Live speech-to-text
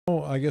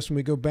I guess when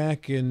we go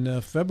back in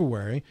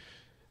February,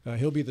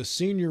 he'll be the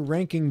senior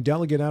ranking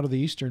delegate out of the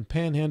Eastern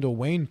Panhandle,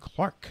 Wayne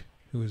Clark,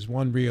 who has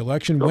won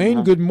re-election.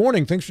 Wayne, good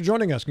morning. Thanks for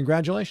joining us.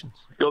 Congratulations.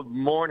 Good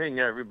morning,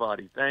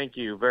 everybody. Thank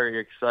you. Very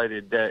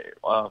excited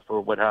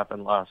for what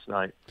happened last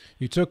night.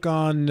 You took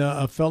on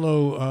a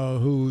fellow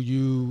who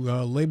you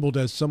labeled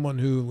as someone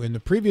who, in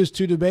the previous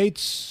two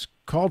debates,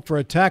 called for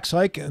a tax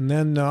hike, and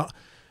then the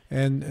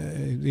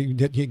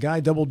guy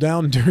doubled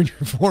down during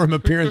your forum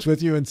appearance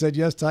with you and said,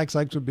 yes, tax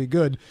hikes would be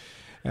good.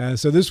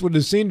 So this would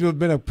have seemed to have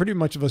been pretty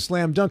much of a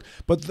slam dunk.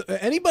 But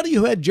anybody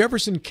who had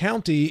Jefferson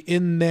County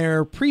in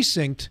their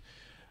precinct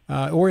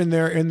or in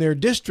their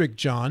district,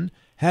 John,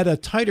 had a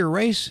tighter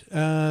race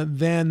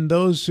than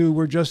those who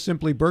were just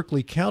simply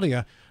Berkeley County.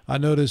 I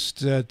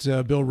noticed that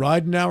Bill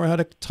Ridenauer had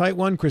a tight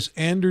one. Chris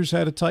Anders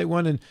had a tight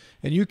one. And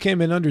you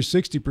came in under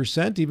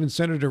 60%. Even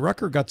Senator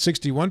Rucker got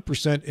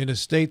 61% in a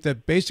state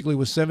that basically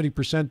was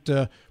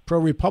 70%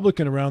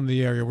 pro-Republican around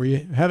the area. Were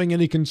you having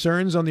any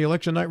concerns on the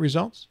election night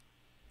results?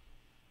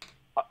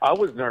 I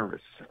was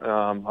nervous.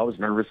 I was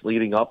nervous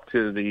leading up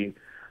to the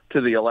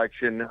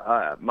election.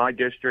 My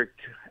district,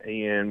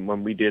 and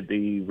when we did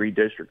the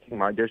redistricting,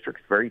 my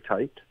district's very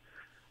tight.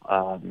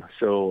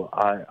 So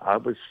I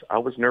was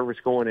nervous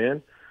going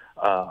in.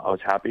 I was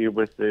happy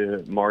with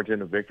the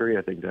margin of victory.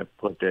 I think that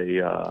put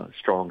a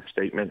strong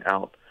statement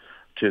out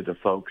to the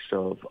folks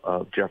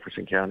of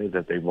Jefferson County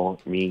that they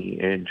want me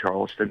in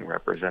Charleston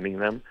representing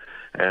them,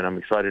 and I'm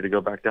excited to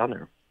go back down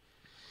there.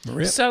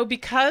 Maria? So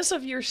because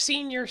of your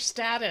senior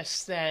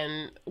status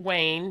then,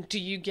 Wayne, do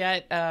you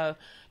get a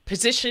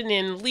position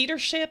in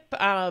leadership?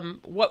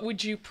 What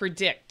would you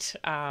predict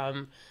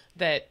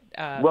that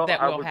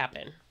will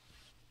happen?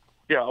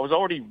 Yeah, I was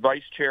already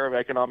vice chair of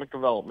economic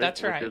development,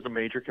 That's right. which is a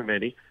major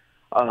committee.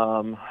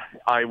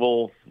 I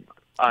will.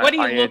 What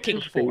are you looking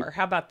for?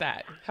 How about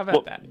that?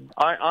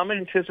 I'm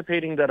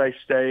anticipating that I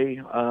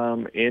stay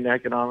in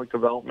economic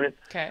development.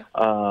 Okay.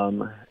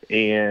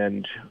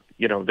 And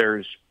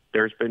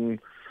there's been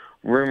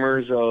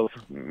rumors of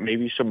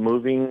maybe some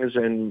movings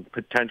and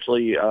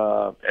potentially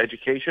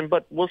education,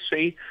 but we'll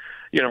see.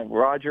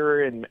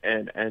 Roger and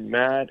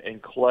Matt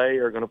and Clay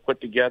are going to put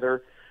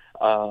together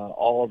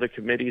all the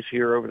committees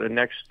here over the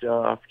next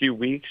few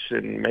weeks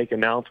and make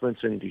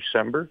announcements in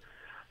December.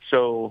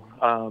 So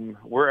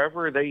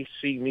wherever they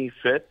see me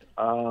fit,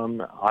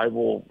 I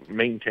will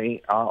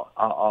maintain.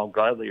 I'll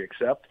gladly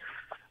accept.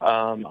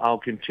 I'll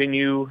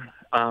continue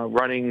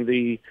running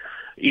the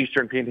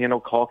Eastern Panhandle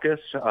Caucus.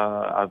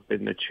 I've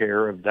been the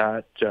chair of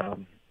that.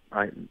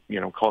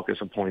 Caucus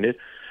appointed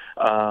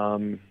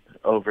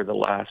over the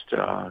last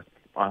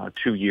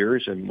 2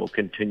 years, and we'll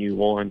continue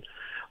on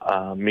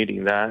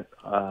meeting that.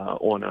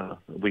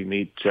 We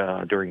meet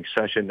during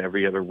session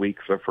every other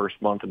week for the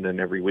first month, and then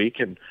every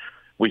week, and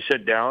we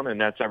sit down,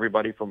 and that's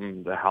everybody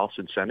from the House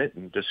and Senate,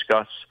 and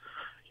discuss,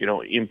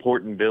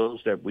 important bills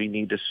that we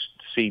need to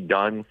see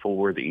done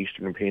for the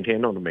Eastern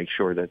Panhandle to make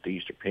sure that the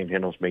Eastern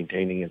Panhandle is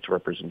maintaining its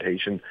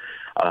representation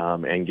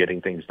and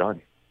getting things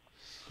done.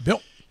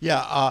 Bill?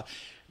 Yeah.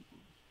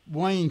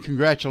 Wayne,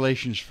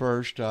 congratulations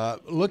first.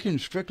 Looking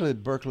strictly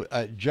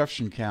at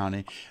Jefferson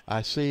County,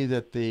 I see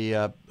that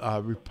the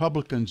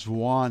Republicans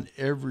won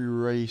every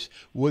race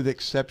with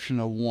exception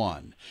of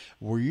one.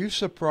 Were you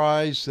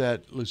surprised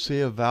that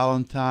Lucia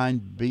Valentine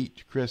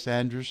beat Chris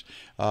Anders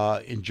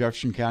in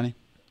Jefferson County?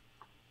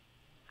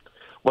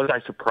 Was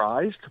I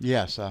surprised?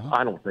 Yes.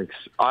 I don't think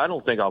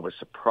I was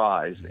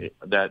surprised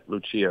that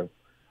Lucia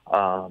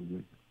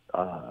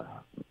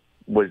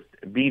was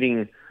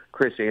beating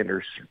Chris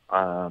Anders,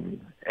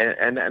 and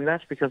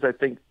that's because I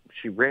think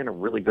she ran a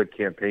really good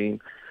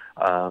campaign.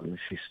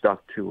 She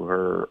stuck to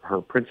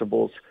her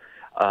principles,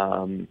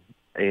 and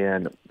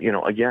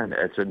again,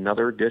 it's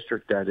another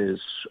district that is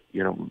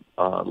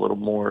a little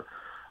more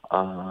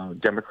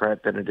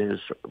Democrat than it is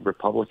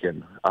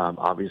Republican.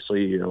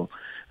 Obviously, he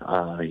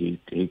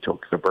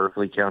took the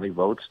Berkeley County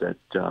votes that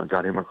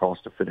got him across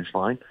the finish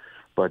line,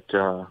 but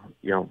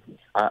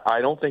I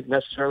don't think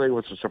necessarily it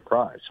was a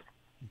surprise.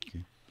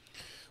 Okay.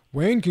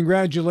 Wayne,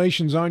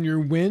 congratulations on your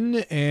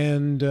win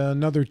and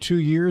another 2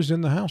 years in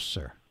the House,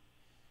 sir.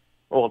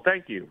 Well,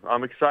 thank you.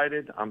 I'm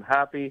excited. I'm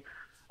happy.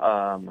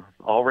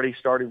 Already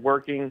started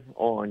working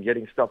on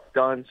getting stuff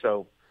done,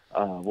 so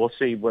we'll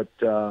see what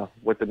the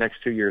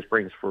next 2 years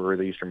brings for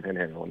the Eastern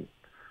Panhandle.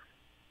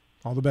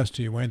 All the best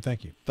to you, Wayne.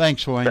 Thank you.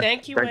 Thanks, Wayne.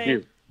 Thank you, Wayne. Thank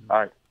you.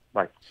 All right.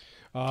 Bye.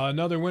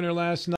 Another winner last night.